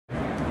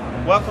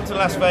Welcome to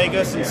Las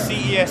Vegas and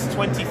CES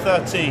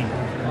 2013.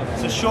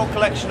 It's a short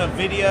collection of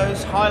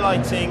videos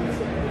highlighting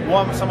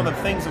some of the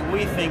things that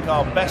we think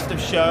are best of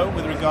show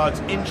with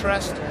regards to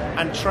interest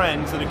and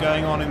trends that are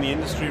going on in the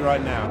industry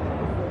right now.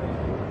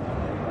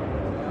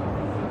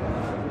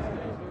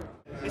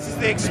 This is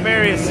the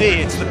Xperia Z.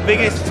 It's the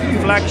biggest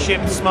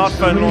flagship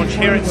smartphone launch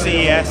here at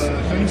CES.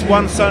 It's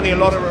won Sony a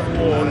lot of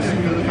awards,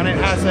 and it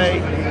has a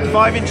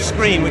 5-inch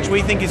screen, which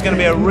we think is going to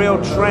be a real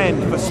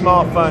trend for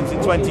smartphones in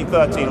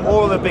 2013.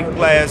 All of the big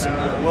players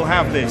will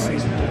have this.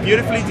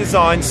 Beautifully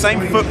designed, same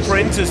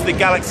footprint as the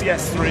Galaxy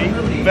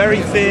S3,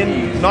 very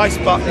thin, nice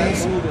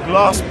buttons,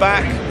 glass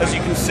back, as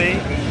you can see,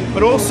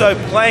 but also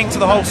playing to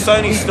the whole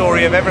Sony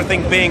story of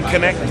everything being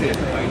connected.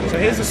 So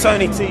here's a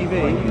Sony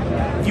TV.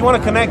 If you want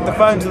to connect the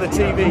phone to the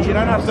TV, you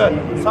don't have to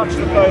touch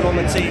the phone on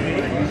the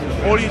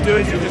TV. All you do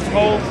is you just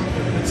hold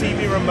the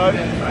TV remote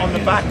on the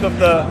back of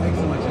the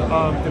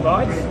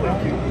device,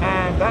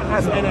 and that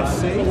has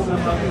NFC,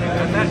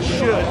 and that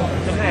should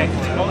connect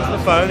onto the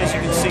phone, as you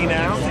can see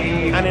now.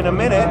 And in a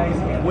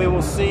minute, we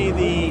will see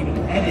the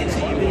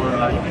TV,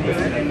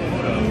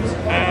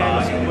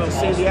 and we'll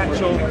see the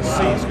actual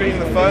screen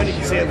of the phone. You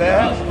can see it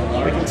there.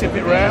 We can tip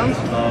it around,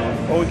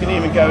 or we can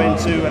even go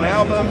into an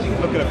album,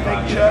 look at a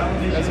picture.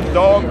 There's a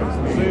dog.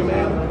 Zoom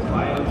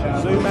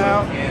in, zoom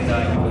out.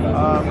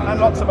 And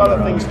lots of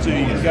other things too.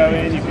 You can go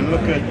in, you can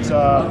look at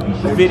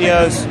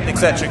videos,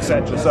 etc,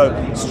 etc. So,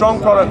 strong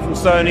product from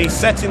Sony,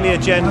 setting the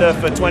agenda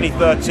for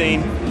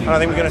 2013, and I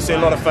think we're going to see a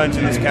lot of phones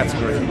in this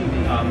category.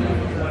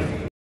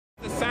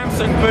 The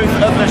Samsung booth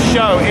at the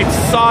show, its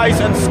size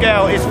and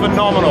scale is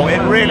phenomenal.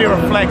 It really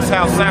reflects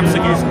how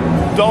Samsung is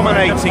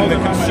dominating the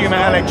consumer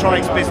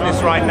electronics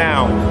business right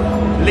now.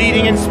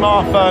 Leading in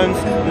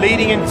smartphones,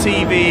 leading in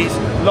TVs,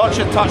 lots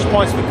of touch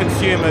points for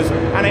consumers,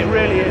 and it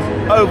really is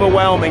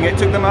overwhelming. It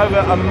took them over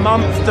a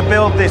month to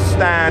build this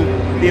stand.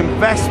 The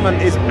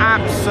investment is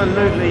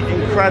absolutely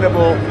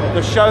incredible.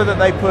 The show that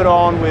they put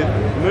on with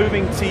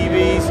moving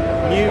TVs,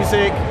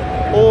 music,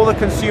 all the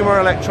consumer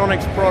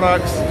electronics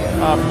products,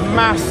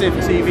 massive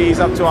TVs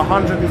up to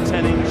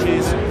 110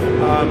 inches,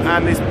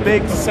 and this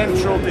big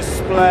central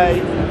display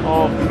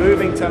of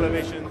moving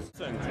televisions.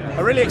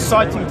 A really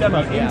exciting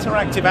demo,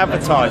 interactive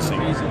advertising.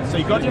 So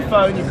you've got your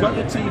phone, you've got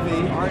your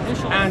TV,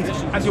 and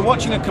as you're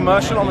watching a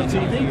commercial on the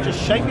TV,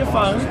 just shake your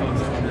phone.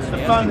 The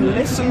phone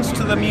listens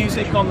to the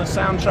music on the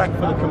soundtrack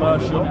for the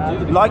commercial,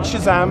 like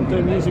Shazam,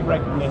 doing music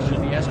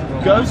recognition,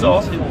 goes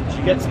off,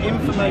 gets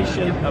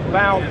information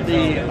about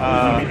the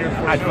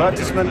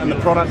advertisement and the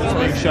product that's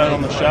being shown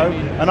on the show,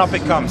 and up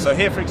it comes. So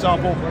here, for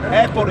example,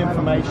 airport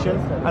information,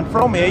 and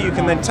from here you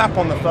can then tap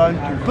on the phone,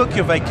 book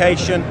your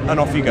vacation, and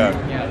off you go.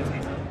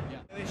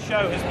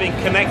 Show has been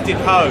connected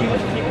home,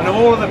 and of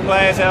all of the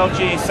players,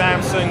 LG,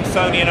 Samsung,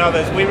 Sony and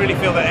others, we really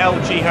feel that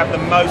LG have the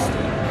most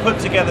put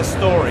together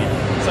story.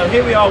 So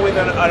here we are with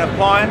an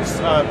appliance,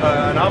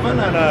 an oven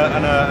and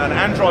an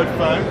Android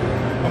phone,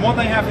 and what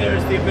they have here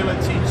is the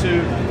ability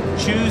to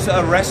choose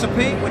a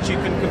recipe, which you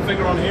can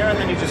configure on here, and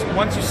then you just,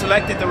 once you've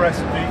selected the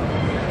recipe,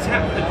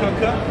 tap the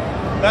cooker.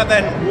 That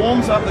then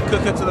warms up the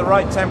cooker to the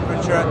right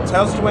temperature,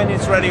 tells you when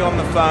it's ready on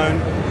the phone,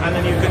 and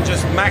then you can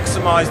just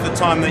maximize the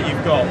time that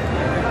you've got.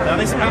 Now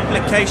this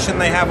application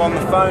they have on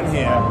the phone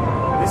here,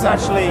 this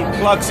actually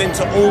plugs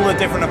into all the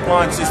different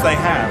appliances they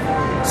have.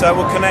 So it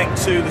will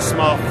connect to the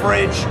smart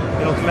fridge,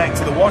 it'll connect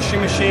to the washing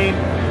machine,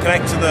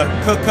 connect to the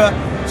cooker.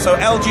 So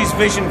LG's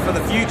vision for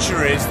the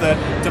future is that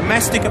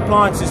domestic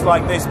appliances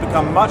like this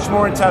become much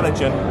more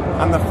intelligent,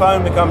 and the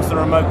phone becomes the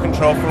remote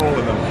control for all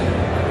of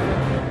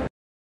them.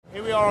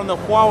 Here we are on the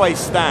Huawei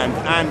stand,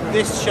 and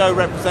this show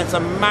represents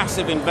a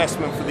massive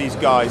investment for these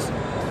guys.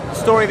 The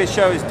story of this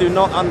show is do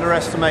not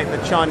underestimate the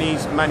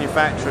Chinese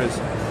manufacturers.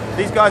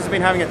 These guys have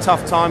been having a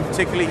tough time,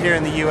 particularly here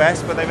in the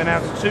US, but they've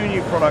announced 2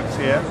 new products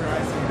here.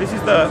 This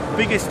is the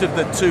biggest of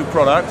the 2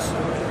 products,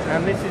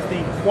 and this is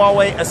the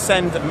Huawei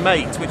Ascend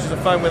Mate, which is a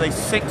phone with a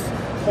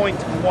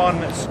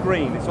 6.1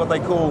 screen. It's what they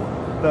call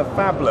the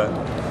phablet.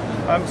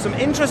 Some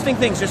interesting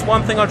things, just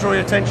one thing I'll draw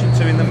your attention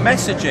to, in the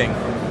messaging,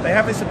 they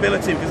have this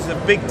ability, because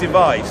it's a big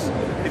device.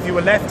 If you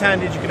were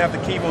left-handed, you could have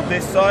the keyboard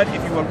this side.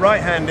 If you were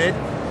right-handed,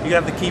 you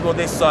can have the keyboard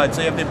this side,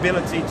 so you have the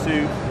ability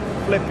to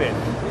flip it.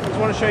 I just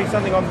want to show you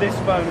something on this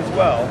phone as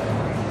well.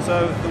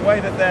 So the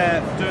way that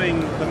they're doing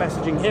the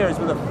messaging here is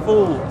with a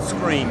full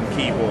screen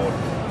keyboard.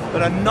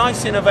 But a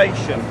nice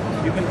innovation.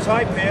 You can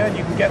type here and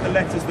you can get the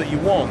letters that you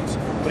want.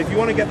 But if you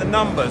want to get the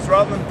numbers,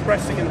 rather than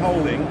pressing and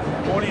holding,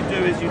 all you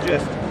do is you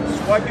just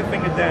swipe your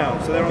finger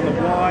down. So they're on the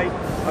Y,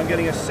 I'm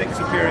getting a 6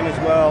 appearing as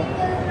well,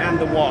 and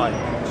the Y.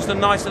 Just a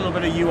nice little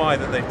bit of UI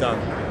that they've done.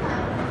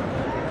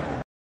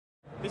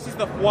 This is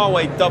the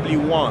Huawei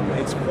W1.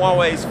 It's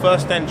Huawei's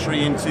first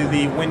entry into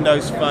the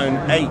Windows Phone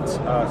 8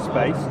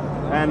 space,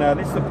 and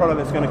this is the product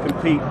that's going to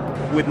compete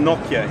with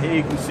Nokia. Here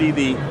you can see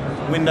the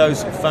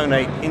Windows Phone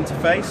 8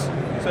 interface.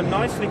 It's a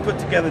nicely put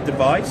together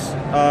device.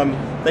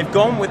 They've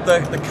gone with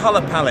the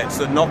color palettes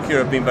that Nokia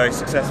have been very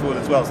successful with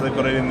as well. So they've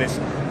got it in this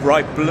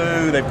bright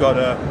blue, they've got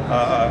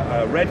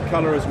a red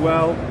color as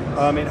well.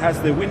 It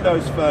has the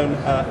Windows Phone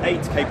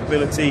 8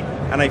 capability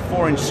and a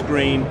 4-inch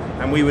screen,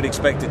 and we would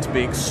expect it to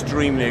be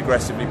extremely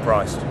aggressively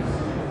priced.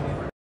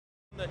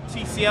 The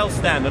TCL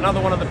stand, another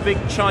one of the big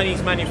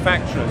Chinese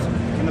manufacturers,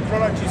 and the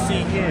product you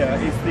see here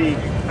is the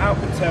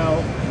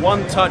Alcatel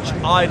One Touch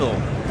Idle.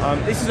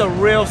 This is a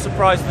real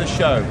surprise to the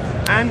show.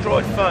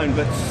 Android phone,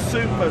 but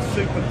super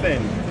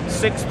thin.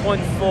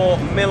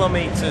 6.4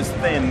 millimeters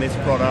thin, this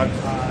product,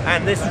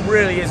 and this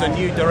really is a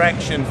new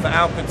direction for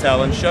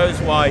Alcatel and shows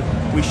why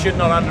we should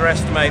not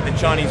underestimate the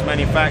Chinese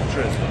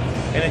manufacturers.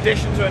 In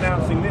addition to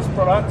announcing this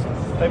product,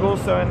 they've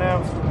also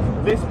announced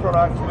this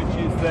product, which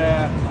is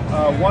their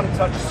One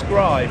Touch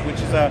Scribe,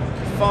 which is a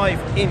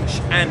 5-inch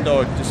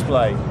Android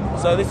display.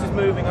 So this is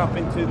moving up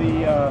into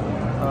the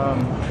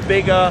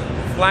bigger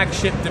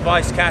flagship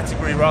device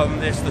category rather than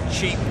the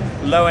cheap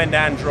low-end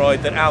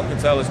Android that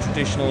Alcatel has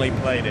traditionally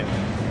played in.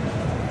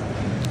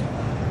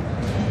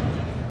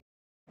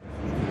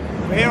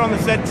 We're here on the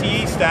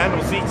ZTE stand,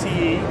 or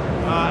ZTE,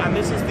 and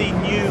this is the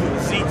new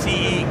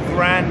ZTE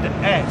Grand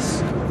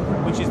S,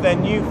 which is their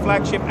new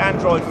flagship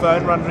Android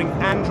phone running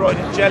Android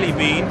Jelly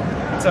Bean.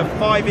 It's a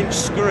 5-inch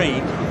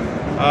screen.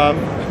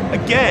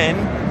 Again,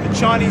 the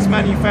Chinese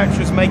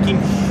manufacturers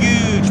making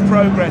huge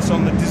progress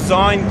on the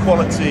design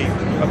quality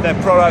of their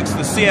products,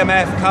 the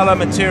CMF, color,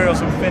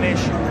 materials and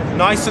finish,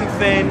 nice and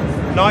thin,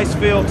 nice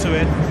feel to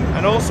it.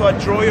 And also I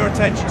draw your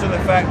attention to the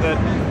fact that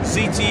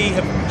ZTE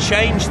have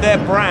changed their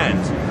brand.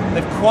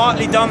 They've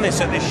quietly done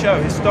this at this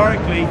show.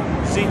 Historically,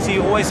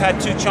 ZTE always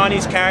had 2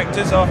 Chinese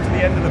characters after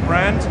the end of the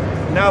brand.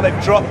 Now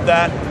they've dropped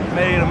that,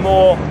 made it a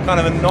more kind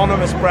of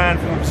anonymous brand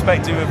from the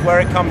perspective of where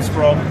it comes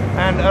from,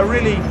 and a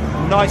really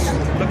nice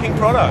looking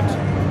product.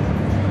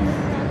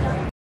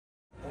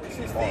 This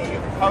is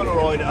the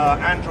Polaroid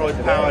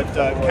Android-powered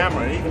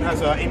camera. It even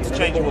has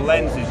interchangeable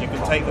lenses. You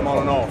can take them on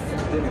and off.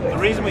 The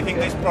reason we think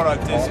this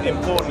product is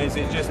important is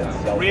it just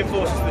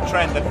reinforces the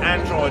trend that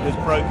Android has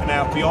broken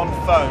out beyond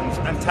phones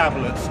and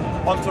tablets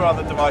onto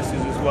other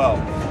devices as well.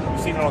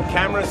 We've seen it on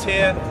cameras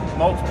here,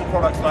 multiple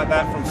products like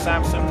that from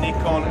Samsung,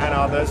 Nikon and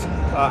others,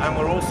 and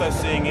we're also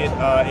seeing it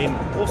in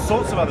all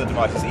sorts of other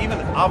devices, even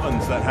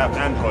ovens that have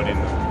Android in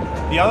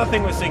them. The other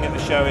thing we're seeing at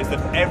the show is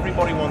that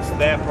everybody wants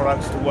their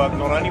products to work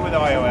not only with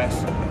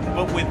iOS,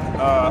 but with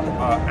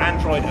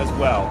Android as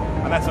well.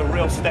 And that's a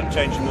real step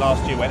change from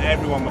last year when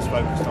everyone was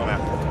focused on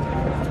Apple.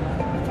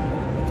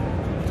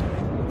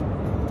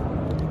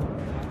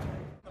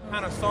 The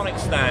Panasonic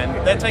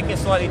stand, they're taking a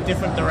slightly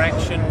different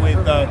direction with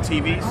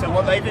TVs. So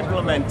what they've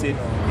implemented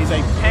is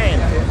a pen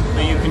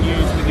that you can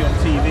use with your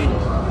TV.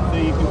 So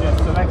you can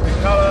just select the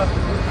color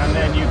and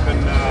then you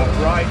can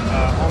write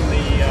on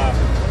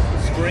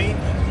the screen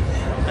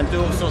and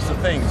do all sorts of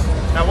things.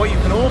 Now what you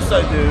can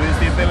also do is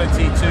the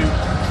ability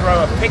to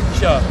throw a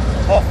picture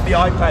off the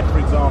iPad, for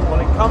example.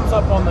 It comes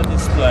up on the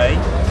display.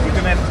 You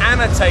can then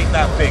annotate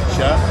that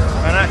picture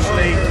and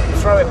actually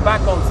throw it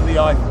back onto the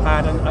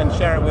iPad and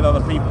share it with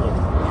other people.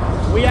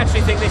 We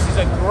actually think this is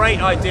a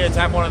great idea to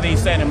have one of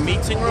these, say, in a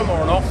meeting room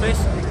or an office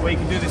where you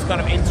can do this kind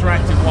of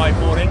interactive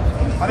whiteboarding.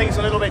 I think it's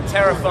a little bit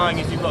terrifying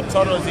if you've got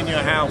toddlers in your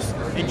house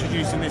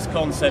introducing this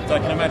concept. I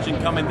can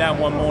imagine coming down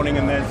one morning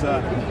and there's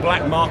a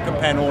black marker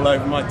pen all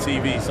over my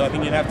TV, so I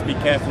think you'd have to be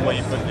careful where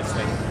you put this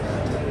thing.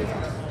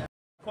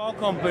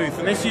 Qualcomm booth,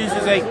 and this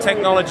uses a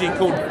technology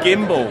called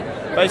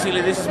gimbal.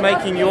 Basically, this is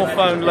making your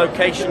phone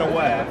location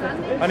aware,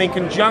 and in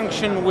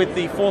conjunction with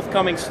the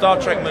forthcoming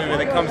Star Trek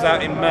movie that comes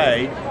out in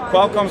May,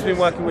 Qualcomm's been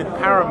working with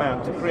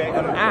Paramount to create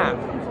an app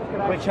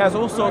which has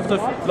all sorts of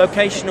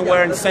location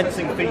aware and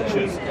sensing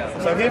features.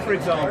 So here, for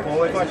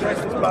example, if I press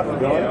this button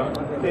here,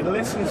 it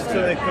listens to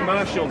the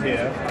commercial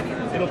here,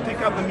 it'll pick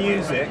up the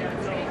music.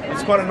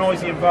 It's quite a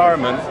noisy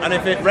environment, and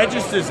if it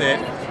registers it,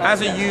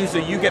 as a user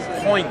you get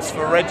points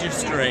for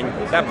registering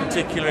that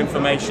particular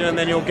information, and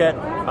then you'll get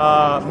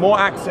more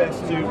access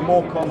to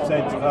more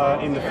content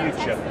in the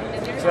future.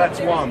 So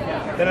that's one.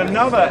 Then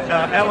another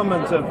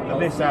element of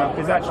this app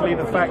is actually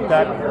the fact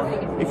that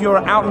if you're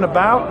out and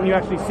about and you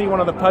actually see one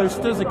of the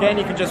posters, again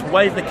you can just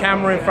wave the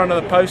camera in front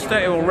of the poster,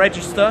 it will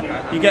register,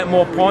 you get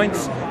more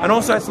points, and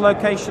also it's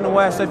location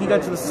aware, so if you go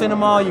to the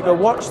cinema, you go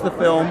watch the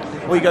film,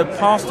 or you go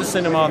past the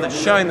cinema that's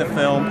showing the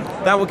film,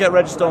 that will get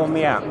registered on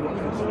the app.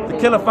 The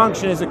killer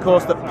function is, of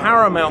course, that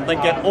Paramount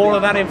then get all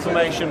of that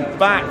information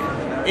back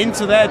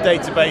into their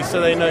database, so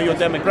they know your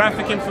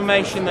demographic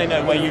information, they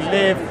know where you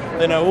live,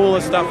 they know all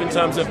the stuff in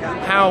terms of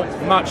how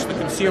much the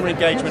consumer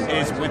engagement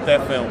is with their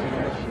film.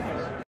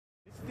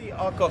 This is the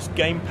Arcos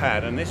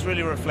gamepad, and this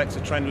really reflects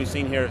a trend we've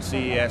seen here at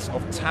CES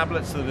of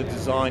tablets that are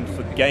designed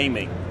for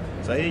gaming.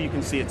 So here you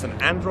can see it's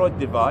an Android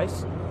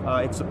device.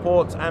 It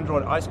supports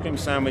Android ice cream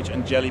sandwich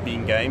and jelly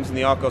bean games, and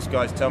the Arcos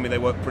guys tell me they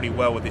work pretty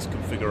well with this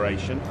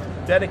configuration.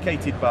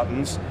 Dedicated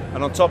buttons,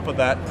 and on top of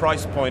that,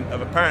 price point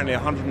of apparently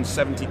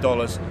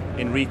 $170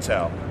 in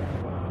retail.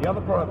 The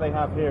other product they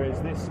have here is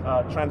this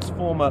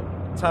transformer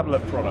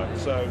tablet product.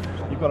 So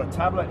you've got a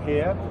tablet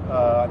here,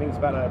 I think it's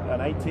about an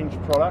 8-inch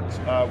product,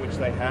 which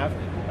they have,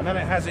 and then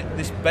it has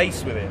this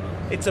base with it.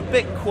 It's a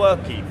bit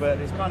quirky, but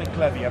it's kind of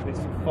clever. You have this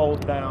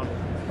fold down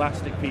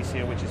plastic piece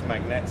here, which is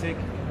magnetic.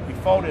 You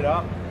fold it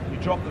up, you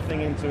drop the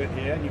thing into it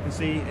here, you can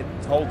see it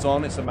holds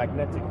on, it's a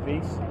magnetic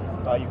piece.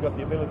 You've got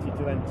the ability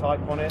to then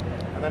type on it,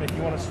 and then if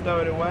you want to stow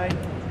it away,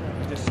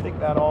 you just stick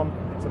that on.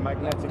 It's a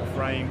magnetic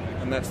frame,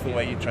 and that's the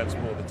way you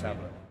transport the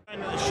tablet.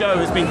 The show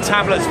has been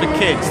tablets for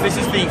kids. This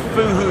is the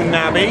FuHu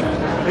Nabi.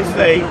 This is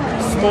a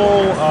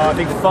small, I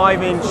think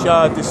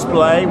 5-inch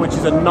display, which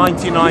is a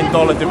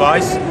 $99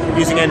 device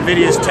using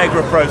NVIDIA's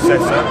Tegra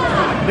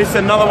processor. This is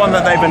another one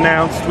that they've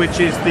announced, which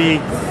is the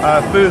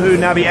FuHu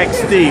Nabi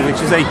XD,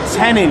 which is a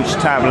 10-inch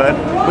tablet,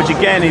 which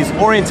again is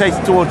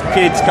orientated towards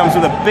kids, comes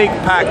with a big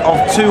pack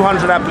of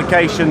 200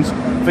 applications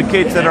for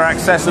kids that are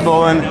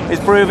accessible, and is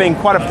proving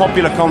quite a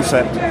popular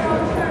concept.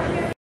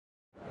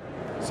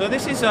 So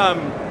this is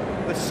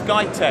the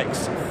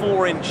Skytex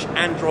 4-inch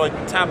Android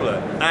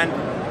tablet, and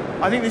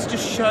I think this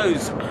just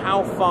shows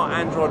how far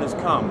Android has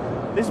come.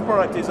 This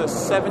product is a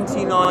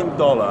 $79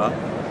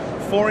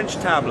 4-inch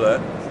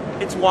tablet.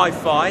 It's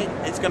Wi-Fi,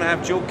 it's going to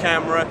have dual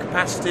camera,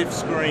 capacitive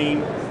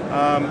screen,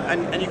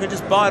 and you can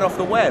just buy it off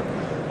the web.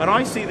 And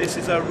I see this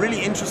as a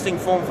really interesting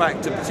form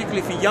factor,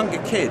 particularly for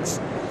younger kids.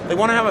 They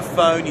want to have a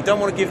phone, you don't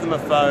want to give them a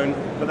phone,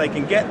 but they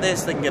can get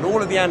this, they can get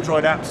all of the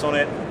Android apps on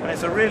it, and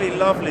it's a really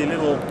lovely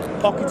little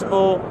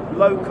pocketable,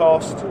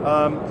 low-cost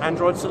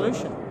Android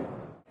solution.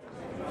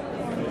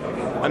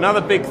 Another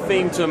big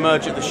theme to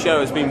emerge at the show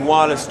has been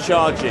wireless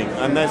charging,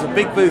 and there's a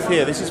big booth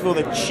here. This is for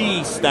the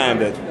Qi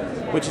standard,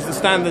 which is the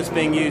standard that's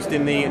being used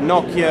in the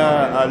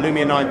Nokia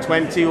Lumia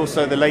 920,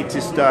 also the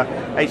latest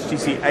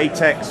HTC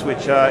ATEX,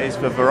 which is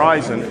for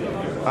Verizon.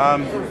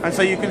 And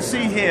so you can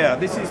see here,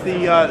 this is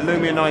the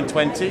Lumia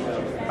 920,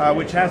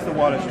 which has the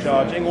wireless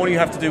charging. All you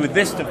have to do with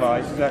this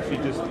device is actually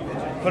just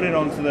put it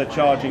onto the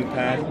charging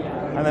pad,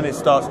 and then it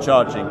starts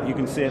charging. You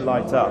can see it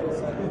light up.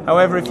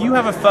 However, if you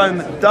have a phone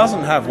that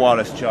doesn't have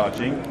wireless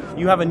charging,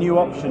 you have a new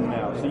option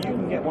now. So you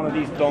can get one of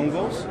these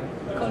dongles.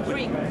 Code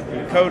ring.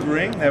 Code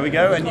ring, there we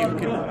go, and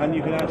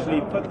you can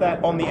actually put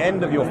that on the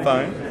end of your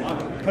phone,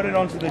 put it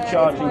onto the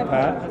charging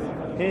pad.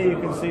 Here you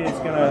can see it's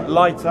going to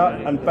light up,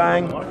 and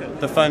bang,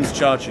 the phone's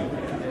charging.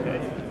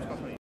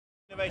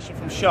 Innovation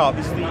from Sharp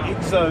is the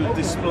IXO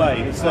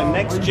display. It's a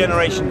next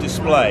generation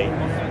display.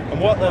 And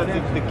what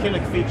the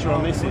killer feature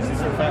on this is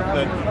the fact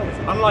that,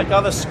 unlike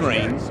other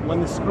screens,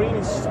 when the screen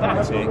is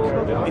static,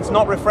 it's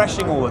not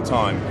refreshing all the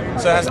time.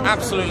 So it has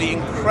absolutely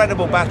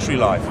incredible battery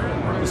life.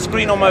 The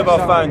screen on mobile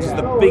phones is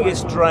the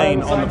biggest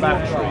drain on the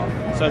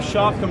battery. So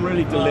Sharp can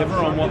really deliver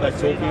on what they're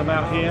talking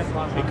about here.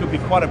 It could be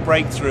quite a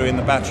breakthrough in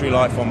the battery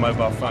life on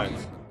mobile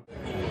phones.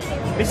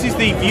 This is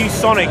the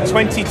ViewSonic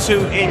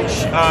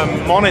 22-inch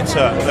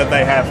monitor that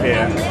they have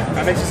here,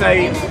 and this is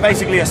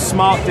basically a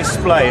smart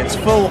display. It's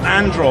full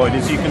Android,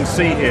 as you can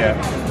see here.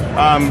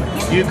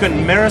 You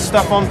can mirror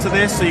stuff onto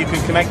this, so you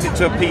can connect it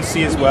to a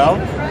PC as well.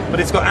 But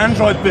it's got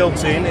Android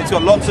built in. It's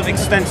got lots of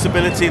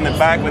extensibility in the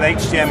back with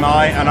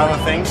HDMI and other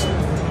things.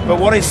 But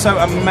what is so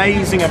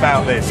amazing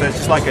about this, it's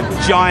just like a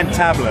giant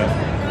tablet,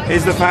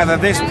 is the fact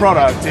that this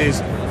product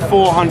is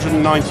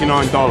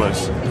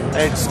 $499.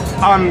 It's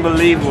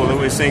unbelievable that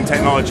we're seeing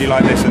technology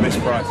like this at this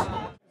price.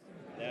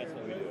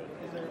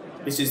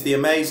 This is the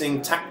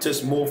amazing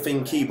Tactus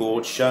morphing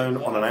keyboard shown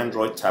on an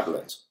Android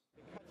tablet.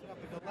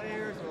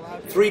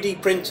 3D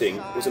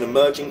printing was an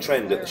emerging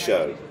trend at the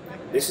show.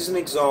 This is an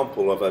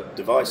example of a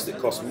device that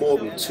cost more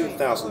than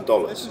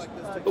 $2,000,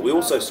 but we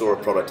also saw a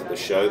product at the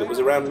show that was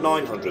around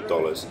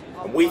 $900,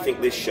 and we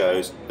think this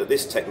shows that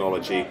this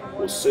technology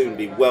will soon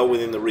be well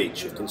within the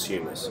reach of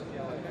consumers.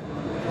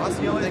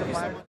 Awesome. Thank you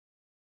so much.